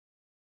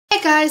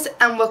Hey guys,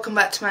 and welcome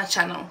back to my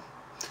channel.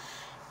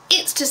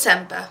 It's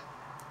December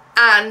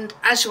and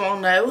as you all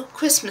know,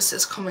 Christmas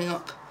is coming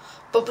up.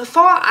 But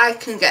before I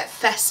can get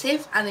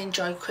festive and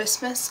enjoy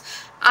Christmas,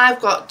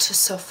 I've got to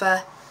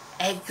suffer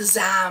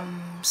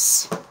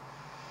exams.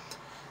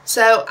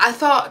 So I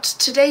thought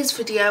today's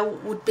video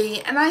would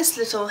be a nice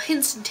little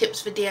hints and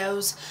tips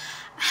videos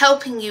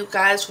helping you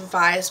guys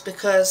revise,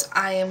 because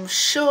I am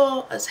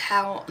sure as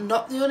hell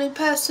not the only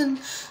person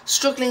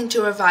struggling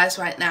to revise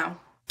right now.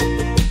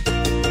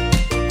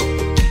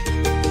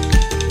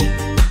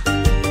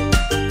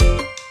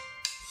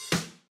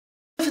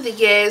 Over the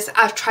years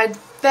I've tried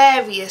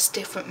various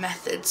different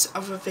methods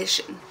of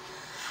revision.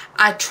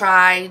 I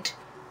tried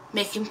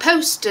making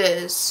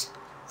posters,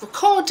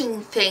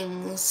 recording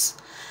things,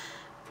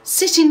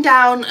 sitting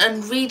down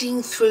and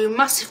reading through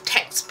massive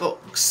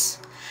textbooks,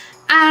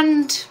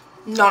 and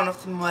none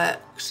of them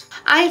worked.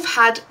 I've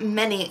had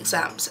many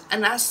exams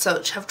and as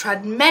such have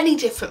tried many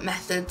different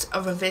methods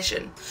of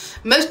revision.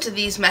 Most of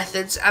these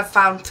methods I've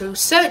found through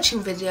searching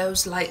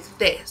videos like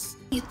this.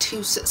 The key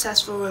to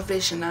successful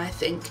revision, I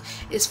think,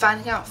 is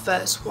finding out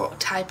first what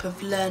type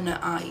of learner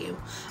are you.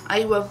 Are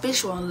you a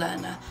visual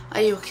learner?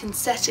 Are you a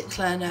kinesthetic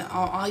learner?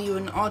 Or are you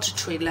an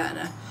auditory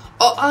learner?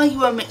 Or are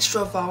you a mixture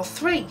of all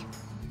three?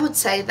 I would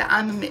say that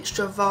I'm a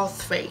mixture of all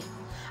three.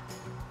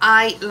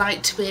 I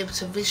like to be able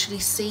to visually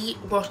see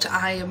what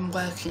I am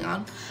working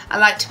on. I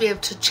like to be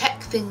able to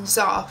check things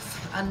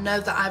off and know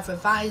that I've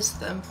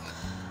revised them.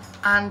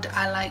 And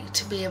I like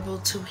to be able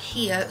to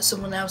hear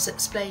someone else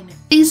explain it.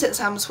 These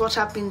exams, what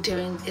I've been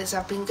doing is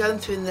I've been going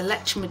through the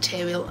lecture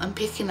material and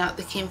picking out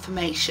the key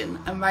information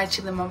and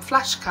writing them on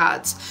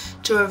flashcards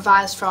to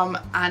revise from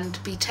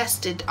and be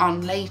tested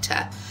on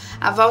later.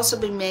 I've also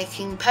been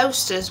making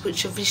posters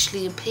which are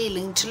visually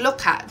appealing to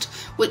look at,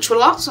 which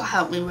will also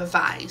help me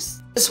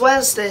revise. As well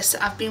as this,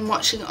 I've been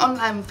watching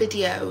online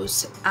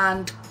videos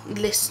and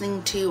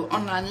listening to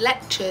online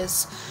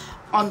lectures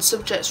on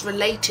subjects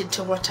related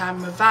to what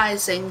I'm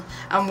revising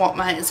and what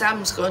my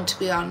exam's going to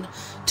be on,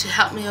 to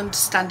help me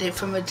understand it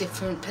from a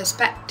different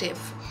perspective.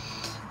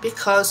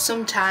 Because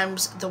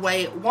sometimes the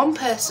way one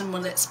person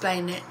will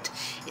explain it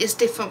is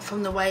different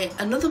from the way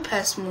another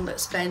person will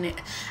explain it,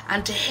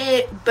 and to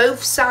hear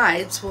both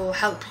sides will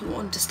help you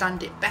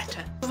understand it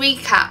better. To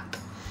recap,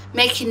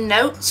 making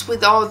notes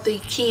with all the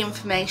key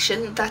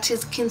information, that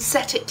is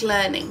kinesthetic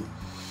learning.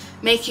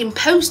 Making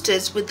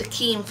posters with the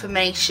key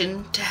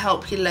information to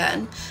help you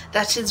learn,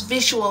 that is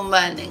visual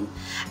learning.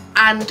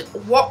 And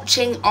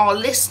watching or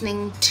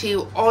listening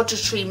to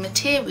auditory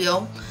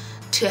material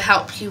to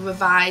help you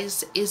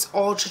revise is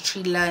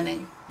auditory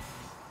learning.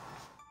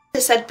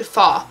 As I said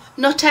before,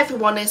 not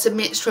everyone is a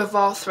mixture of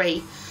all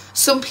three.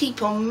 Some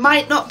people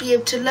might not be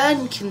able to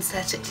learn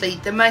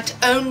kinesthetically, they might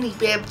only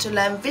be able to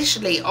learn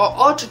visually or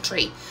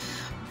auditory,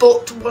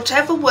 but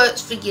whatever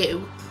works for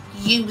you,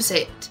 use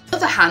it. On the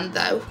other hand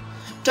though,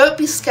 don't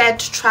be scared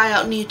to try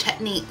out new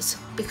techniques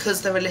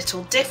because they're a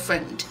little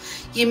different.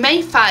 You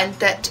may find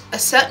that a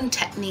certain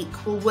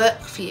technique will work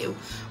for you,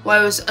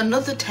 whereas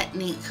another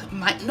technique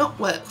might not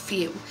work for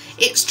you.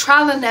 It's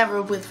trial and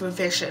error with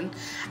revision,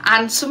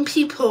 and some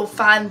people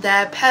find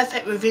their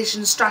perfect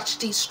revision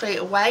strategy straight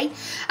away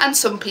and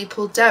some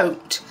people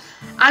don't.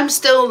 I'm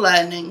still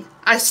learning.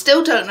 I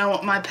still don't know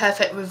what my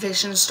perfect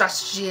revision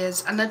strategy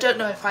is, and I don't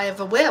know if I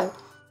ever will.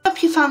 I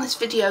hope you found this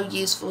video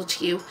useful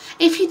to you.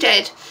 If you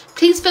did,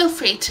 please feel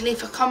free to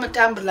leave a comment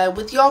down below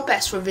with your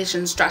best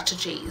revision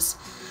strategies.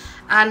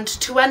 And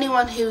to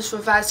anyone who's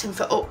revising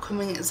for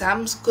upcoming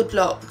exams, good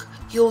luck.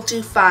 You'll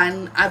do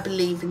fine, I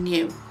believe in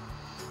you.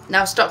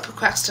 Now stop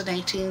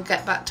procrastinating and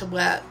get back to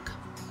work.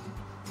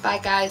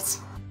 Bye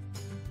guys.